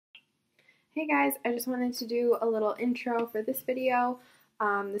Hey guys, I just wanted to do a little intro for this video.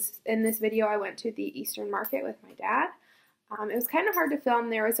 In this video I went to the Eastern Market with my dad. It was kind of hard to film.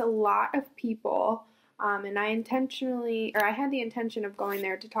 There was a lot of people, and I had the intention of going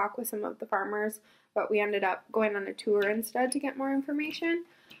there to talk with some of the farmers, but we ended up going on a tour instead to get more information.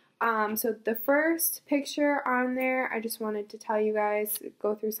 So the first picture on there, I just wanted to tell you guys,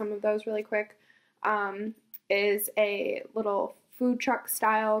 go through some of those really quick, is a little food truck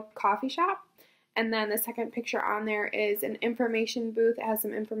style coffee shop. And then the second picture on there is an information booth. It has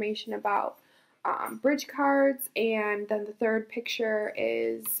some information about bridge cards. And then the third picture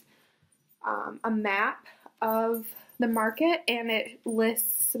is a map of the market, and it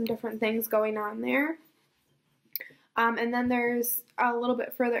lists some different things going on there. And then there's a little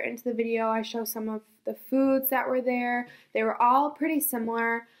bit further into the video, I show some of the foods that were there. They were all pretty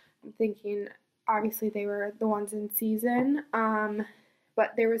similar. I'm thinking obviously they were the ones in season,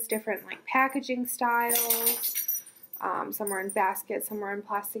 but there was different like packaging styles. Some were in baskets, some were in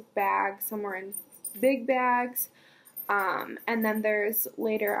plastic bags, some were in big bags. And then there's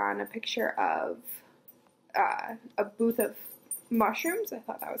later on a picture of a booth of mushrooms. I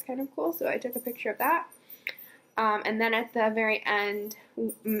thought that was kind of cool, so I took a picture of that. And then at the very end,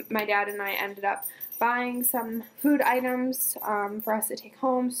 my dad and I ended up buying some food items for us to take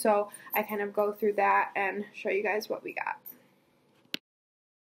home, so I kind of go through that and show you guys what we got.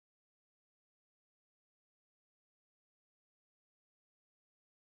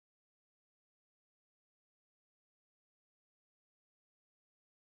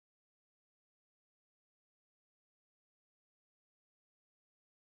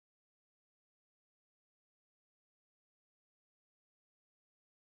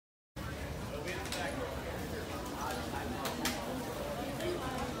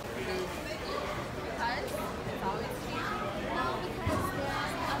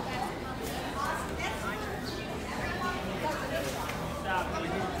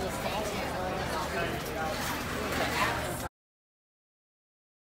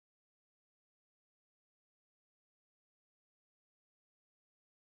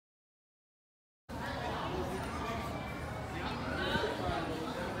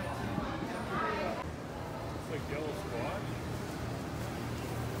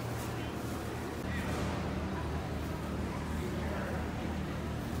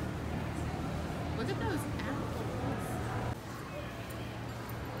 Look at those apples.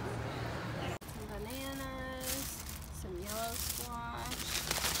 Some bananas, some yellow squash.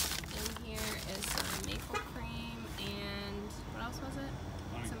 In here is some maple cream and what else was it?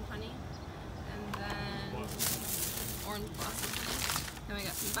 Honey. Some honey. And then orange blossom honey. Then we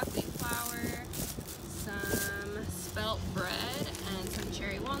got some buckwheat flour, some spelt bread, and some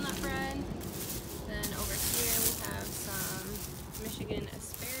cherry walnut bread. Then over here we have some Michigan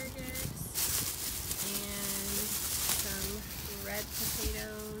asparagus, red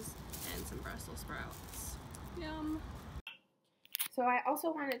potatoes, and some Brussels sprouts. Yum! So I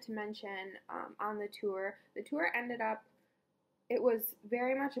also wanted to mention on the tour ended up, it was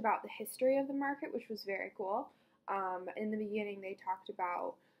very much about the history of the market, which was very cool. In the beginning they talked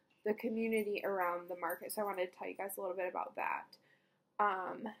about the community around the market, so I wanted to tell you guys a little bit about that.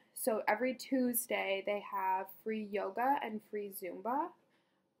 So every Tuesday they have free yoga and free Zumba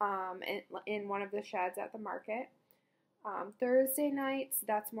in one of the sheds at the market. Thursday nights,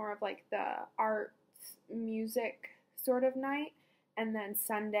 that's more of like the arts, music sort of night, and then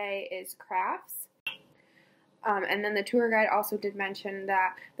Sunday is crafts. And then the tour guide also did mention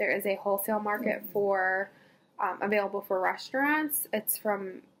that there is a wholesale market for available for restaurants. It's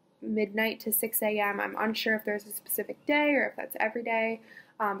from midnight to 6 a.m. I'm unsure if there's a specific day or if that's every day,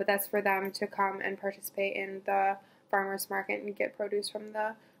 but that's for them to come and participate in the farmers market and get produce from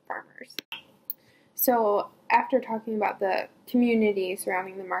the farmers. So after talking about the community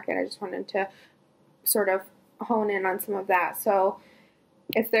surrounding the market, I just wanted to sort of hone in on some of that. So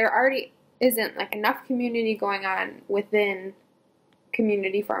if there already isn't like enough community going on within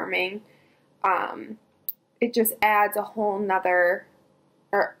community farming, it just adds a whole nother,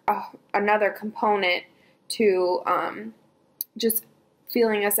 or another component to just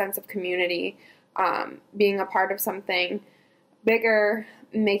feeling a sense of community, being a part of something bigger,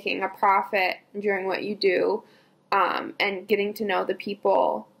 making a profit during what you do, and getting to know the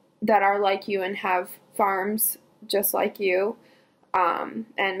people that are like you and have farms just like you,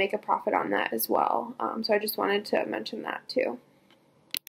 and make a profit on that as well. So I just wanted to mention that too.